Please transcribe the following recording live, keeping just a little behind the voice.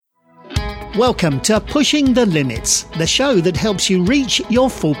Welcome to Pushing the Limits, the show that helps you reach your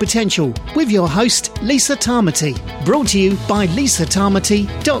full potential, with your host, Lisa Tamati. Brought to you by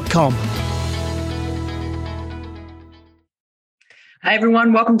lisatamati.com. Hey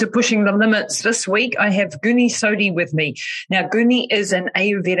everyone, welcome to Pushing the Limits. This week I have Guni Sodhi with me. Now Guni is an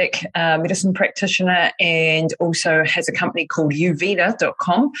Ayurvedic medicine practitioner and also has a company called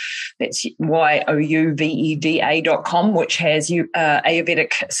Youveda.com. That's Youveda.com, which has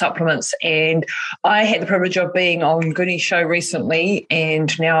Ayurvedic supplements. And I had the privilege of being on Guni's show recently,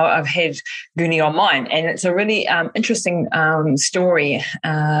 and now I've had Guni on mine. And it's a really interesting story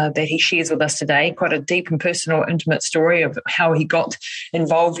that he shares with us today, quite a deep and personal, intimate story of how he got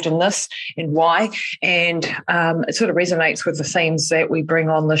involved in this and why, and it sort of resonates with the themes that we bring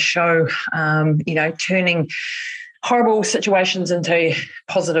on the show, turning horrible situations into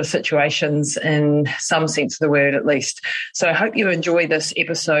positive situations in some sense of the word, at least. So I hope you enjoy this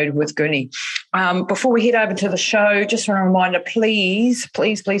episode with Guni. Before we head over to the show, just a reminder, please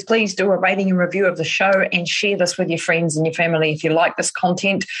do a rating and review of the show and share this with your friends and your family if you like this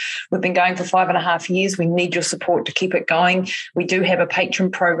content. We've been going for 5.5 years. We need your support to keep it going. We do have a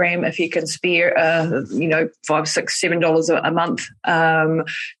Patreon program if you can spare, $5, $6, $7 a month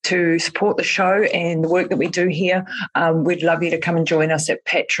to support the show and the work that we do here. We'd love you to come and join us at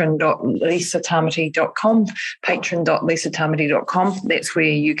patron.lisatamati.com, patron.lisatamati.com. That's where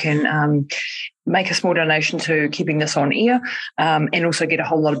you can make a small donation to keeping this on air, and also get a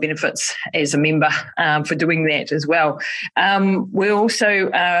whole lot of benefits as a member for doing that as well. We're also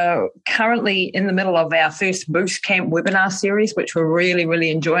currently in the middle of our first Boost Camp webinar series, which we're really,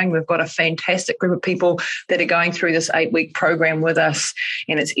 really enjoying. We've got a fantastic group of people that are going through this 8-week program with us,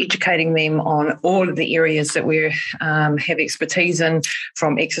 and it's educating them on all of the areas that we have expertise in,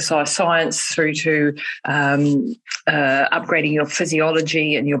 from exercise science through to upgrading your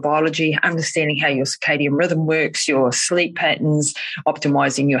physiology and your biology, understanding how your circadian rhythm works, your sleep patterns,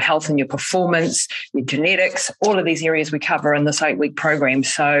 optimizing your health and your performance, your genetics, all of these areas we cover in this 8-week program.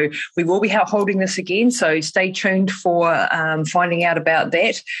 So we will be holding this again, so stay tuned for finding out about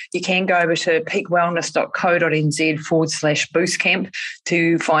that. You can go over to peakwellness.co.nz/boostcamp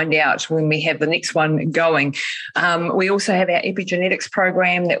to find out when we have the next one going. We also have our epigenetics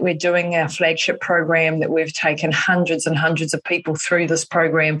program that we're doing, our flagship program that we've taken hundreds and hundreds of people through this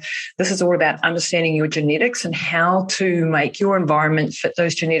program. This is all about understanding your genetics and how to make your environment fit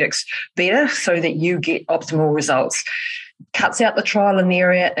those genetics better so that you get optimal results. Cuts out the trial and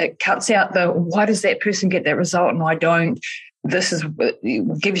error. It cuts out the, why does that person get that result and I don't? This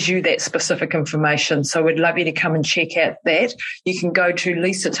gives you that specific information. So we'd love you to come and check out that. You can go to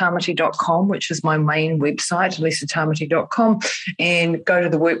lisatamati.com, which is my main website, lisatamati.com, and go to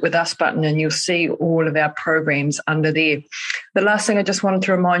the Work With Us button and you'll see all of our programs under there. The last thing I just wanted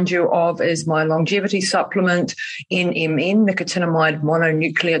to remind you of is my longevity supplement, NMN, nicotinamide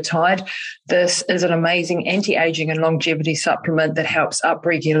mononucleotide. This is an amazing anti-aging and longevity supplement that helps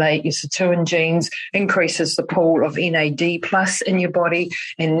upregulate your sirtuin genes, increases the pool of NAD+ in your body,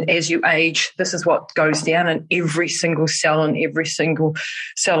 and as you age, this is what goes down in every single cell, and every single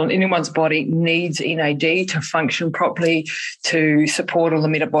cell in anyone's body needs NAD to function properly, to support all the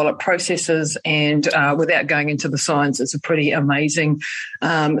metabolic processes, and without going into the science, it's a pretty amazing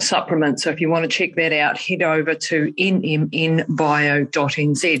supplement. So if you want to check that out, head over to nmnbio.nz.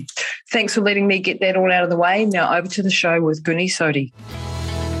 Thanks for letting me get that all out of the way. Now over to the show with Guni Sodhi.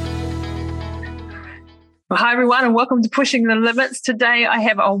 Well, hi, everyone, and welcome to Pushing the Limits. Today, I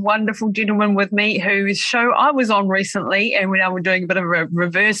have a wonderful gentleman with me whose show I was on recently, and we're doing a bit of a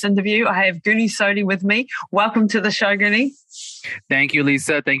reverse interview. I have Guni Sodhi with me. Welcome to the show, Guni. Thank you,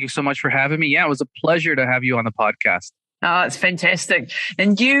 Lisa. Thank you so much for having me. Yeah, it was a pleasure to have you on the podcast. Oh, it's fantastic.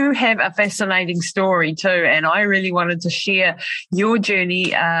 And you have a fascinating story too. And I really wanted to share your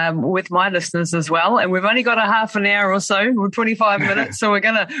journey with my listeners as well. And we've only got a half an hour or so, or 25 minutes. So we're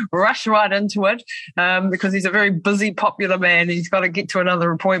going to rush right into it because he's a very busy, popular man. He's got to get to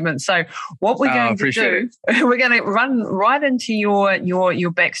another appointment. So what we're going to do, we're going to run right into your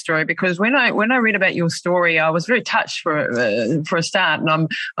backstory, because when I read about your story, I was very touched for a start. And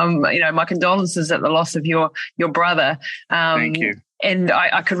I'm my condolences at the loss of your brother. Thank you. And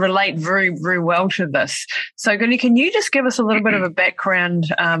I could relate very, very well to this. So, Guni, can you just give us a little bit of a background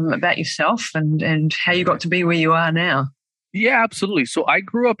about yourself and how you got to be where you are now? Yeah, absolutely. So I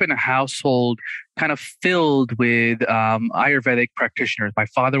grew up in a household kind of filled with Ayurvedic practitioners. My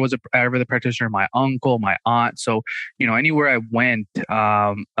father was an Ayurvedic practitioner, my uncle, my aunt. So, anywhere I went,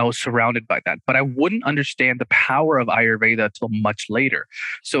 I was surrounded by that. But I wouldn't understand the power of Ayurveda until much later.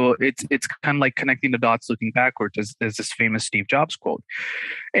 So it's kind of like connecting the dots looking backwards, as this famous Steve Jobs quote.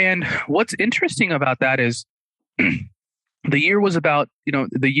 And what's interesting about that is the year was about,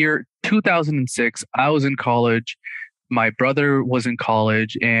 the year 2006. I was in college. My brother was in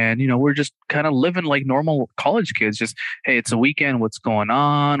college, and we're just kind of living like normal college kids. Just, hey, it's a weekend. What's going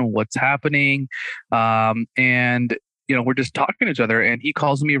on? What's happening? And we're just talking to each other. And he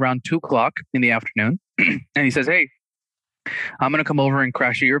calls me around 2:00 in the afternoon, and he says, "Hey, I'm gonna come over and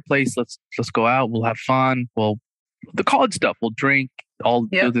crash at your place. Let's go out. We'll have fun. Well, the college stuff. We'll drink. I'll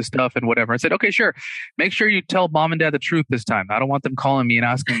do this stuff and whatever." I said, "Okay, sure. Make sure you tell mom and dad the truth this time. I don't want them calling me and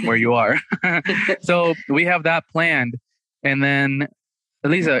asking where you are." So we have that planned. And then,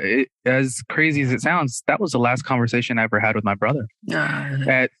 Elisa, as crazy as it sounds, that was the last conversation I ever had with my brother.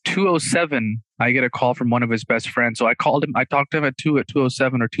 At 2:07, I get a call from one of his best friends. So I called him. I talked to him at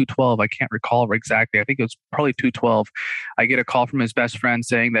 2:07 or 2:12. I can't recall exactly. I think it was probably 2:12. I get a call from his best friend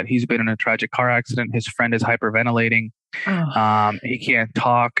saying that he's been in a tragic car accident. His friend is hyperventilating. He can't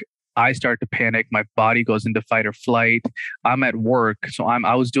talk. I start to panic. My body goes into fight or flight. I'm at work. So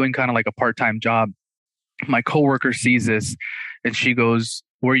I was doing kind of like a part-time job. My coworker sees this and she goes,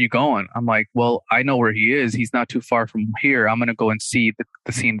 "Where are you going?" I'm like, "Well, I know where he is. He's not too far from here. I'm going to go and see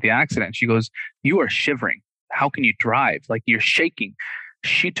the scene of the accident." She goes, "You are shivering. How can you drive? Like, you're shaking."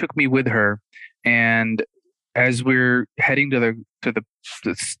 She took me with her. And as we're heading to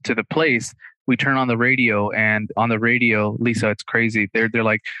the place, we turn on the radio, and on the radio, Lisa, it's crazy. They're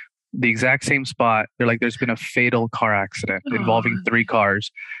like, the exact same spot. They're like, "There's been a fatal car accident involving 3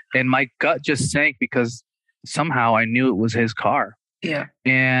 cars." And my gut just sank because somehow I knew it was his car. Yeah.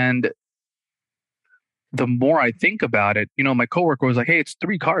 And the more I think about it, my coworker was like, "Hey, it's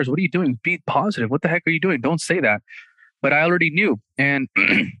 3 cars. What are you doing? Be positive. What the heck are you doing? Don't say that." But I already knew. And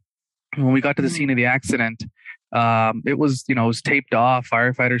when we got to the scene of the accident, it was, it was taped off.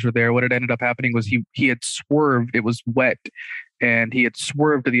 Firefighters were there. What had ended up happening was he had swerved. It was wet. And he had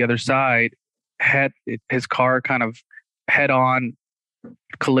swerved to the other side, had his car kind of head on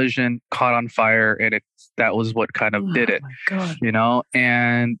collision, caught on fire, and that was what kind of did it. My God.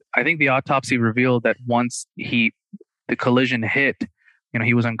 And I think the autopsy revealed that once the collision hit,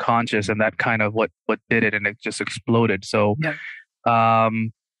 he was unconscious, and that kind of what did it, and it just exploded. So, but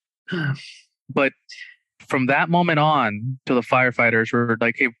from that moment on, till the firefighters were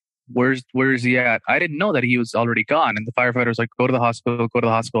like, "Hey, where's he at?" I didn't know that he was already gone. And the firefighters like, go to the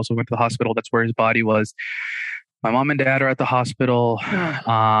hospital. So we went to the hospital. That's where his body was. My mom and dad are at the hospital.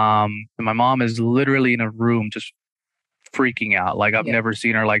 And my mom is literally in a room just freaking out. Like, I've never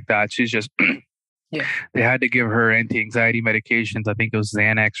seen her like that. She's just, they had to give her anti-anxiety medications. I think it was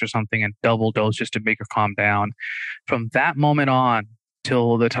Xanax or something, and double dose just to make her calm down. From that moment on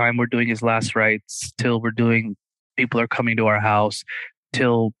till the time we're doing his last rites, till people are coming to our house,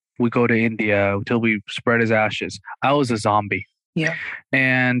 till we go to India, till we spread his ashes, I was a zombie. Yeah.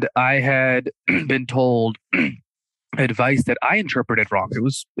 And I had been told advice that I interpreted wrong.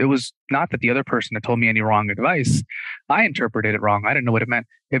 It was not that the other person had told me any wrong advice. I interpreted it wrong. I didn't know what it meant.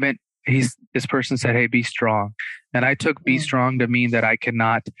 It meant this person said, "Hey, be strong." And I took "be strong" to mean that I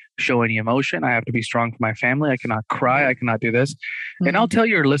cannot show any emotion. I have to be strong for my family. I cannot cry. I cannot do this. And I'll tell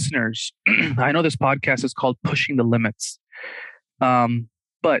your listeners, I know this podcast is called Pushing the Limits.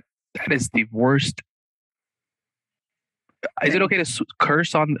 But that is the worst. Is it okay to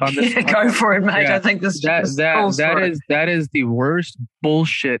curse on this? Yeah, go for it, mate. Yeah. I think that is the worst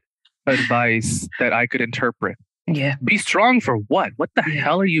bullshit advice that I could interpret. Yeah. Be strong for what? What the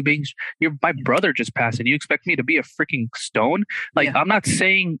hell are you being? My brother just passed, and you expect me to be a freaking stone? Like, I'm not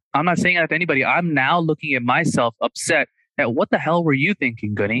saying that to anybody. I'm now looking at myself upset at what the hell were you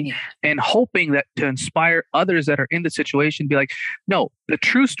thinking, Gunny? And hoping that to inspire others that are in the situation, be like, no, the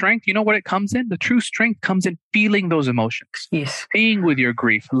true strength, you know what it comes in? The true strength comes in feeling those emotions. Yes. Being with your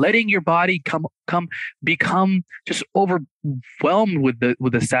grief, letting your body become just overwhelmed with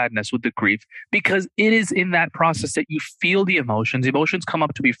the sadness, with the grief, because it is in that process that you feel the emotions. Emotions come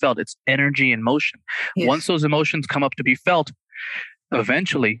up to be felt. It's energy in motion. Yes. Once those emotions come up to be felt,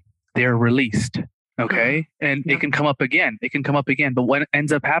 eventually they're released. Okay. And it can come up again. But what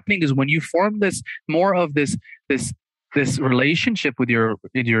ends up happening is when you form this relationship with your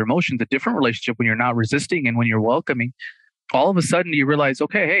emotions, a different relationship when you're not resisting and when you're welcoming, all of a sudden you realize,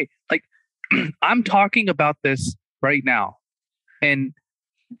 okay, hey, like I'm talking about this right now. And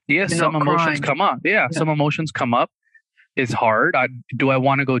yes, some emotions come up. Yeah, some emotions come up. is hard. Do I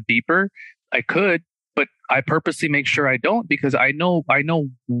want to go deeper? I could, but I purposely make sure I don't, because I know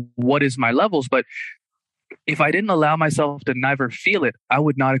what is my levels. But if I didn't allow myself to never feel it, I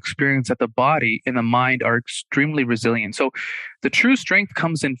would not experience that the body and the mind are extremely resilient. So the true strength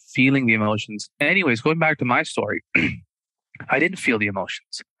comes in feeling the emotions. Anyways, going back to my story, I didn't feel the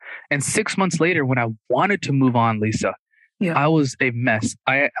emotions. And 6 months later, when I wanted to move on, Lisa, I was a mess.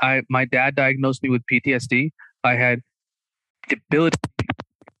 My dad diagnosed me with PTSD. I had debilitating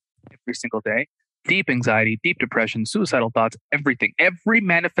every single day, deep anxiety, deep depression, suicidal thoughts, everything, every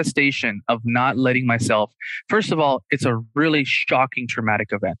manifestation of not letting myself. First of all, it's a really shocking, traumatic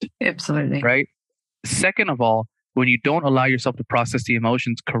event. Absolutely. Right? Second of all, when you don't allow yourself to process the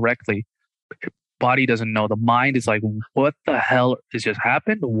emotions correctly, body doesn't know. The mind is like, what the hell has just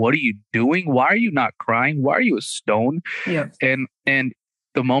happened? What are you doing? Why are you not crying? Why are you a stone? Yeah. And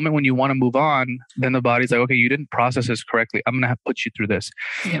the moment when you want to move on, then the body's like, okay, you didn't process this correctly. I'm going to have to put you through this.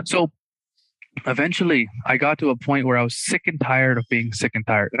 Yeah. So eventually I got to a point where I was sick and tired of being sick and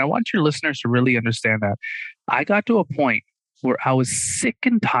tired. And I want your listeners to really understand that. I got to a point where I was sick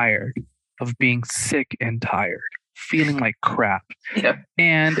and tired of being sick and tired, feeling like crap. Yeah.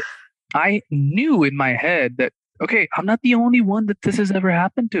 And I knew in my head that, okay, I'm not the only one that this has ever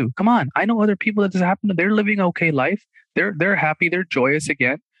happened to. Come on. I know other people that this happened to. They're living okay life. They're happy. They're joyous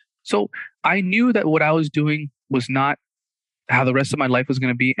again. So I knew that what I was doing was not how the rest of my life was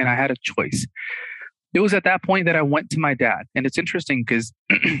going to be. And I had a choice. It was at that point that I went to my dad. And it's interesting because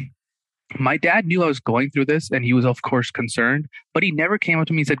my dad knew I was going through this, and he was, of course, concerned, but he never came up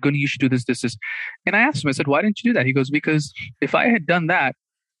to me and said, Gunny, you should do this, this, this. And I asked him, I said, why didn't you do that? He goes, because if I had done that,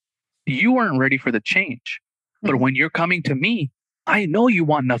 you weren't ready for the change. But when you're coming to me, I know you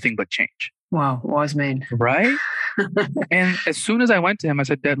want nothing but change. Wow. Wise man. Right? And as soon as I went to him, I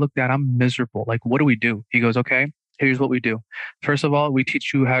said, Dad, look, Dad, I'm miserable. Like, what do we do? He goes, okay, here's what we do. First of all, we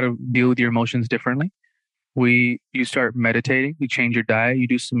teach you how to deal with your emotions differently. You start meditating, you change your diet, you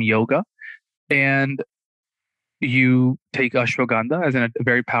do some yoga, and you take ashwagandha as a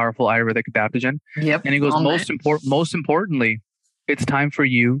very powerful Ayurvedic adaptogen. Yep. And he goes, most importantly, it's time for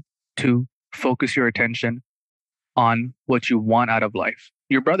you to focus your attention on what you want out of life.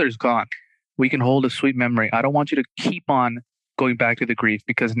 Your brother's gone. We can hold a sweet memory. I don't want you to keep on going back to the grief,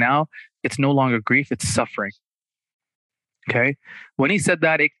 because now it's no longer grief, it's suffering. Okay. When he said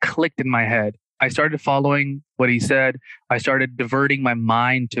that, it clicked in my head. I started following what he said. I started diverting my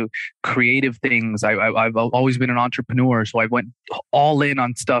mind to creative things. I've always been an entrepreneur, so I went all in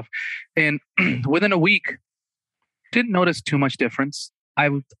on stuff. And within a week, didn't notice too much difference.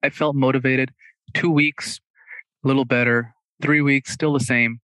 I felt motivated. 2 weeks, a little better. 3 weeks, still the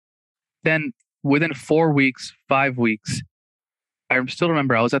same. Then within 4 weeks, 5 weeks, I still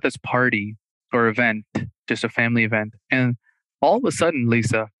remember I was at this party or event, just a family event. And all of a sudden,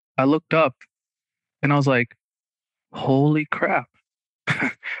 Lisa, I looked up and I was like, holy crap.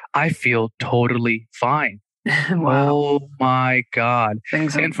 I feel totally fine. Wow. Oh my God.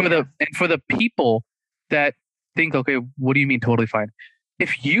 And for the people that think, okay, what do you mean totally fine?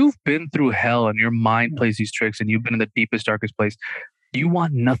 If you've been through hell and your mind plays these tricks and you've been in the deepest, darkest place, you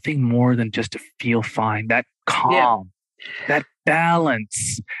want nothing more than just to feel fine, that calm, that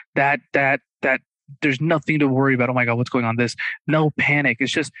balance, that there's nothing to worry about. Oh my God, what's going on? No panic.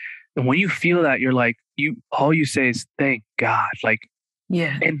 It's just, and when you feel that, you're like, all you say is, thank God. Like,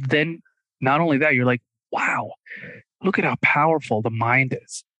 yeah. And then not only that, you're like, wow, look at how powerful the mind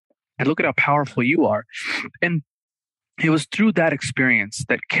is. And look at how powerful you are. And it was through that experience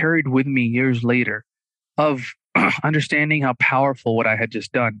that carried with me years later of understanding how powerful what I had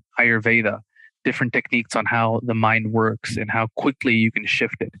just done, Ayurveda, different techniques on how the mind works and how quickly you can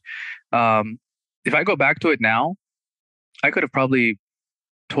shift it. If I go back to it now, I could have probably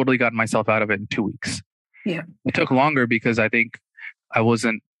totally gotten myself out of it in 2 weeks. Yeah. It took longer because I think I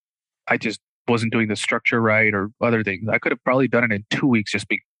just wasn't doing the structure right or other things. I could have probably done it in 2 weeks, just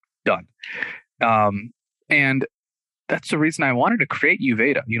be done. And that's the reason I wanted to create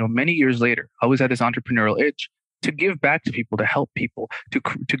Uveda. Many years later, I always had this entrepreneurial itch to give back to people, to help people,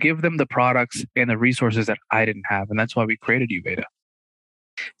 to give them the products and the resources that I didn't have. And that's why we created Uveda.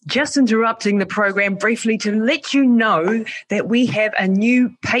 Just interrupting the program briefly to let you know that we have a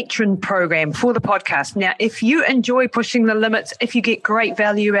new patron program for the podcast. Now, if you enjoy pushing the limits, if you get great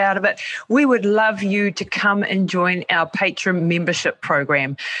value out of it, we would love you to come and join our patron membership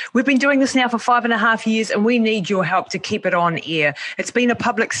program. We've been doing this now for 5.5 years, and we need your help to keep it on air. It's been a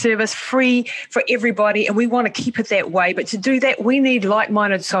public service, free for everybody, and we want to keep it that way. But to do that, we need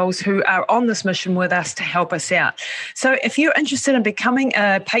like-minded souls who are on this mission with us to help us out. So if you're interested in becoming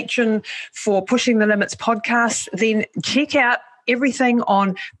a patron for Pushing the Limits podcast, then check out everything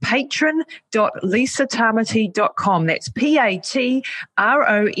on patron.lisatamati.com. That's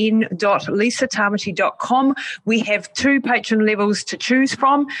patron.lisatamati.com. We have 2 patron levels to choose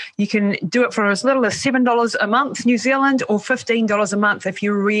from. You can do it for as little as $7 a month, New Zealand, or $15 a month if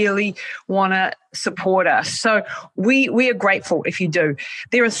you really want to support us. So we are grateful if you do.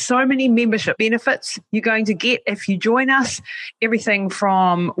 There are so many membership benefits you're going to get if you join us. Everything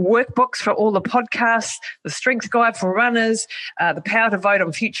from workbooks for all the podcasts, the strength guide for runners, the power to vote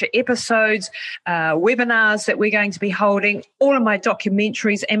on future episodes, webinars that we're going to be holding, all of my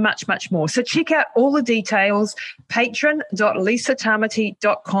documentaries, and much, much more. So check out all the details,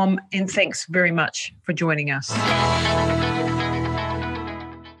 patron.lisatamati.com, and thanks very much for joining us.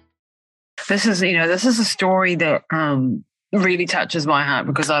 This is a story that really touches my heart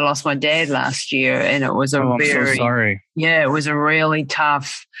because I lost my dad last year, and it was I'm so sorry. Yeah, it was a really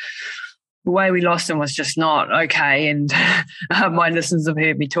tough. The way we lost him was just not okay, and my listeners have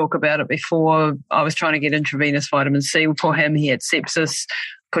heard me talk about it before. I was trying to get intravenous vitamin C for him. He had sepsis,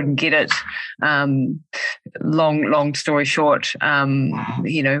 couldn't get it. Long story short,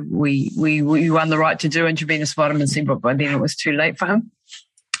 we won the right to do intravenous vitamin C, but by then it was too late for him.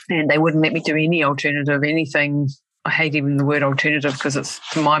 And they wouldn't let me do any alternative, anything. I hate even the word alternative because it's,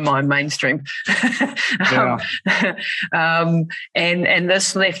 to my mind, mainstream. Yeah. And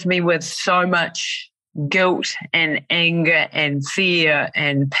this left me with so much guilt and anger and fear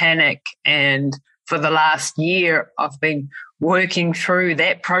and panic. And for the last year, I've been working through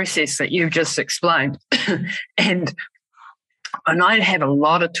that process that you've just explained. And I have a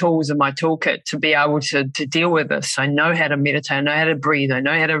lot of tools in my toolkit to be able to deal with this. I know how to meditate. I know how to breathe. I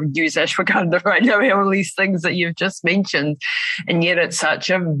know how to use ashwagandha. I know all these things that you've just mentioned. And yet it's such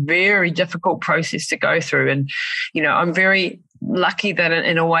a very difficult process to go through. And, I'm very lucky that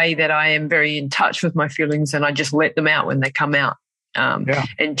in a way that I am very in touch with my feelings and I just let them out when they come out.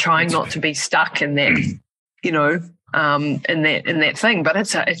 And trying not to be stuck in that, in that thing. But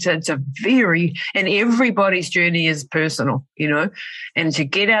it's a very, and everybody's journey is personal, and to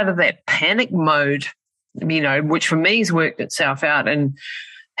get out of that panic mode, which for me has worked itself out, and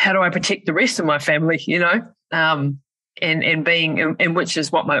how do I protect the rest of my family, and being, and which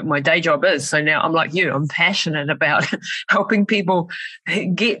is what my day job is. So now I'm like you, I'm passionate about helping people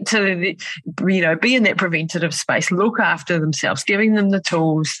get to, be in that preventative space, look after themselves, giving them the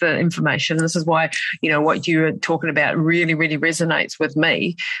tools, the information. This is why, what you were talking about really, really resonates with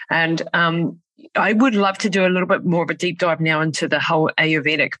me. And, I would love to do a little bit more of a deep dive now into the whole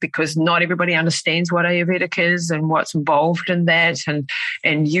Ayurvedic, because not everybody understands what Ayurvedic is and what's involved in that. And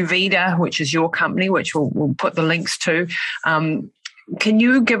Yuveda, which is your company, which we'll put the links to. Can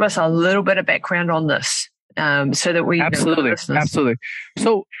you give us a little bit of background on this so that we Absolutely.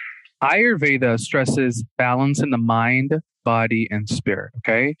 So Ayurveda stresses balance in the mind, body, and spirit.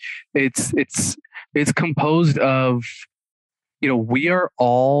 Okay, it's composed of, we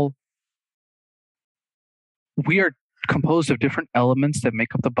are composed of different elements that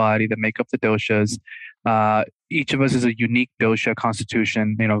make up the body, that make up the doshas. Each of us is a unique dosha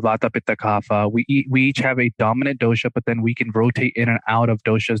constitution, Vata, Pitta, Kapha. We each have a dominant dosha, but then we can rotate in and out of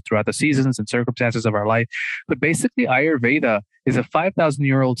doshas throughout the seasons and circumstances of our life. But basically, Ayurveda is a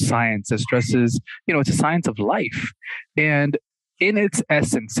 5,000-year-old science that stresses, it's a science of life. And in its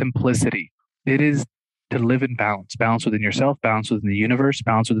essence, simplicity, it is to live in balance within yourself, balance within the universe,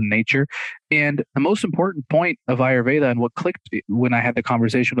 balance within nature. And the most important point of Ayurveda, and what clicked when I had the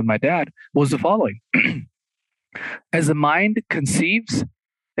conversation with my dad, was the following. As the mind conceives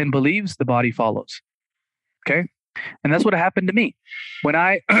and believes, the body follows. Okay? And that's what happened to me. When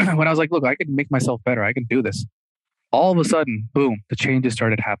I was like, look, I can make myself better. I can do this. All of a sudden, boom, the changes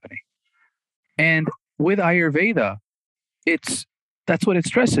started happening. And with Ayurveda, that's what it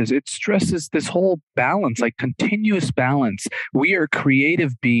stresses. It stresses this whole balance, like continuous balance. We are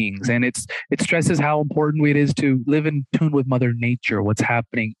creative beings, and it stresses how important it is to live in tune with Mother Nature, what's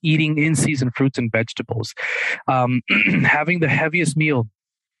happening, eating in-season fruits and vegetables, having the heaviest meal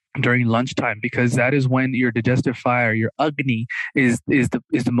during lunchtime, because that is when your digestive fire, your Agni, is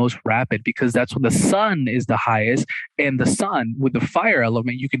the most rapid, because that's when the sun is the highest, and the sun with the fire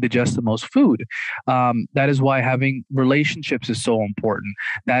element, you can digest the most food. That is why having relationships is so important.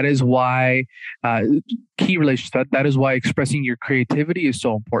 That is why key relationships. That is why expressing your creativity is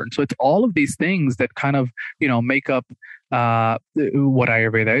so important. So it's all of these things that kind of make up what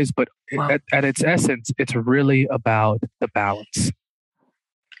Ayurveda is, but wow. At its essence, it's really about the balance.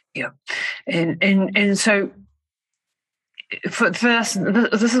 Yeah. And so this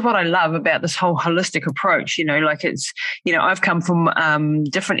is what I love about this whole holistic approach. Like it's, I've come from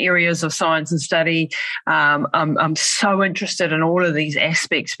different areas of science and study. I'm so interested in all of these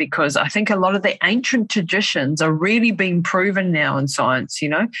aspects because I think a lot of the ancient traditions are really being proven now in science,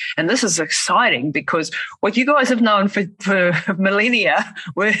 and this is exciting because what you guys have known for millennia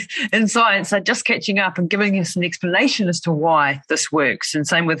in science are just catching up and giving us an explanation as to why this works. And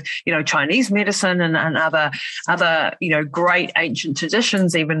same with, Chinese medicine and other, great ancient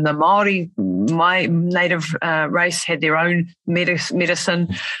traditions. Even the Maori, my native race, had their own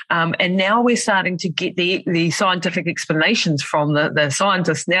medicine. And now we're starting to get the scientific explanations from the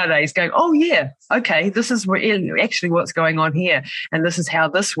scientists nowadays going, oh, yeah, okay, this is actually what's going on here. And this is how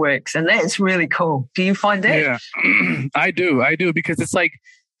this works. And that's really cool. Do you find that? Yeah, I do, because it's like,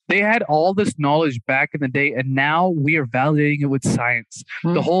 they had all this knowledge back in the day, and now we are validating it with science.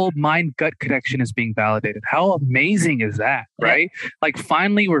 The whole mind-gut connection is being validated. How amazing is that, right? Yeah. Like,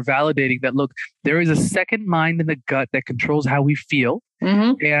 finally, we're validating that, look, there is a second mind in the gut that controls how we feel,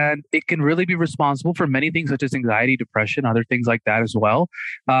 and it can really be responsible for many things, such as anxiety, depression, other things like that as well,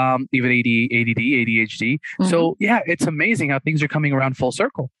 even ADD, ADHD. So, yeah, it's amazing how things are coming around full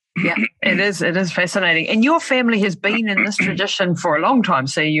circle. Yeah, it is. It is fascinating. And your family has been in this tradition for a long time.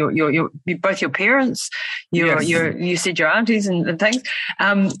 So you both your parents, you said your aunties and things.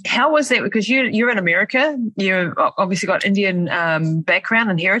 How was that? Because you're in America. You've obviously got Indian background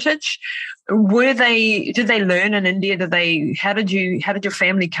and heritage. Did they learn in India? How did your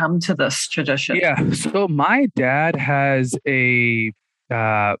family come to this tradition? Yeah. So my dad has he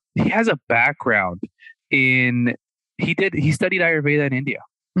has a background in he studied Ayurveda in India.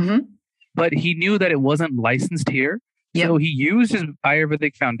 But he knew that it wasn't licensed here. Yep. So he used his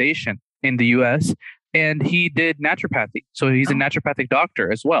Ayurvedic foundation in the US and he did naturopathy. So he's a naturopathic doctor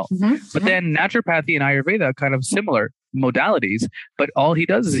as well. But then naturopathy and Ayurveda are kind of similar modalities, but all he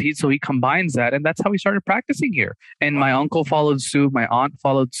does is he combines that, and that's how he started practicing here. And my uncle followed suit, my aunt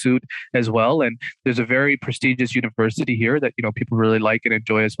followed suit as well. And there's a very prestigious university here that, people really like and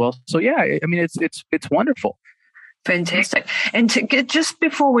enjoy as well. So yeah, I mean, it's wonderful. Fantastic. And just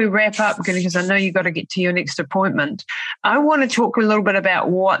before we wrap up, because I know you've got to get to your next appointment, I want to talk a little bit about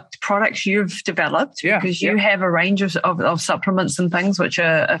what products you've developed, because you have a range of supplements and things which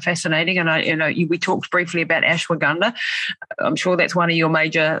are fascinating. And we talked briefly about ashwagandha. I'm sure that's one of your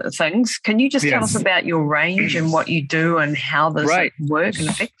major things. Can you just tell us about your range and what you do and how this work and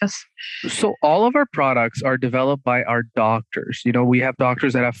affect us? So all of our products are developed by our doctors. We have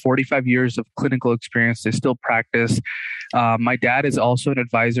doctors that have 45 years of clinical experience. They still practice. My dad is also an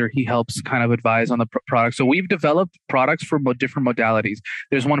advisor. He helps kind of advise on the product. So we've developed products for different modalities.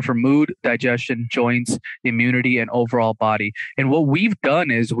 There's one for mood, digestion, joints, immunity, and overall body. And what we've done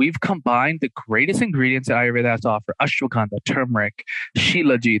is we've combined the greatest ingredients that Ayurveda has to offer: ashwagandha, turmeric,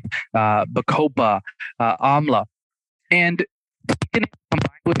 shilajit, bacopa, amla, and combined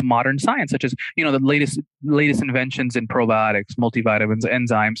with modern science, such as the latest inventions in probiotics, multivitamins,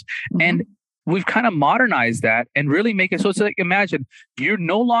 enzymes, and we've kind of modernized that and really make it so it's like, imagine you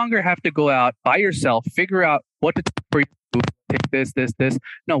no longer have to go out by yourself, figure out what to take for you, take this.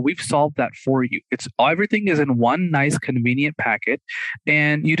 No, we've solved that for you. Everything is in one nice, convenient packet,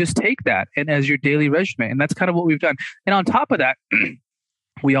 and you just take that and as your daily regimen, and that's kind of what we've done. And on top of that,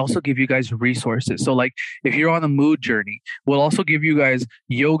 we also give you guys resources. So like if you're on a mood journey, we'll also give you guys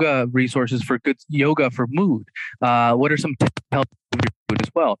yoga resources for good yoga for mood. What are some tips to help with your mood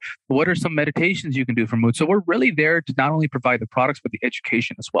as well? What are some meditations you can do for mood? So we're really there to not only provide the products, but the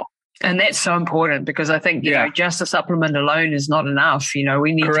education as well. And that's so important because I think, just a supplement alone is not enough.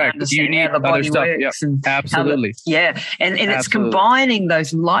 We need to understand how the body works. And absolutely. And it's combining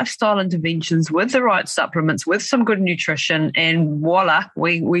those lifestyle interventions with the right supplements, with some good nutrition, and voila,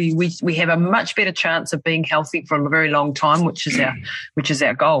 we have a much better chance of being healthy for a very long time, which is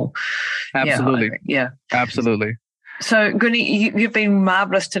our goal. Absolutely. Absolutely. So, Guni, you've been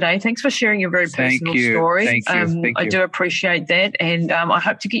marvellous today. Thanks for sharing your very personal story. Thank you. I do appreciate that, and I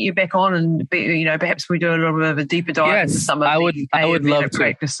hope to get you back on and perhaps we do a little bit of a deeper dive into some of the Ayurvedic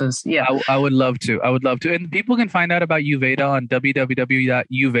practices. Yeah, I would love to. And people can find out about Uveda on www.uveda.com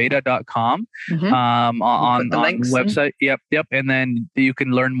on the website. Yep. And then you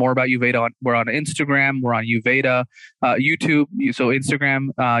can learn more about Uveda. We're on Instagram. We're on Uveda, YouTube. So Instagram,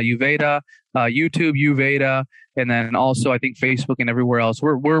 Uveda. YouTube, Uveda, and then also I think Facebook and everywhere else.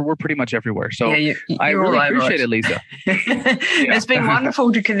 We're pretty much everywhere. So I really appreciate it, Lisa. It's been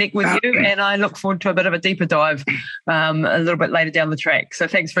wonderful to connect with you, and I look forward to a bit of a deeper dive a little bit later down the track. So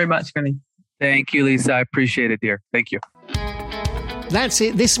thanks very much, Guni. Thank you, Lisa. I appreciate it, dear. Thank you. That's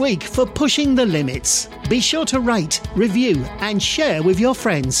it this week for Pushing the Limits. Be sure to rate, review and share with your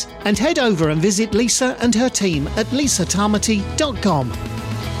friends. And head over and visit Lisa and her team at lisatamati.com.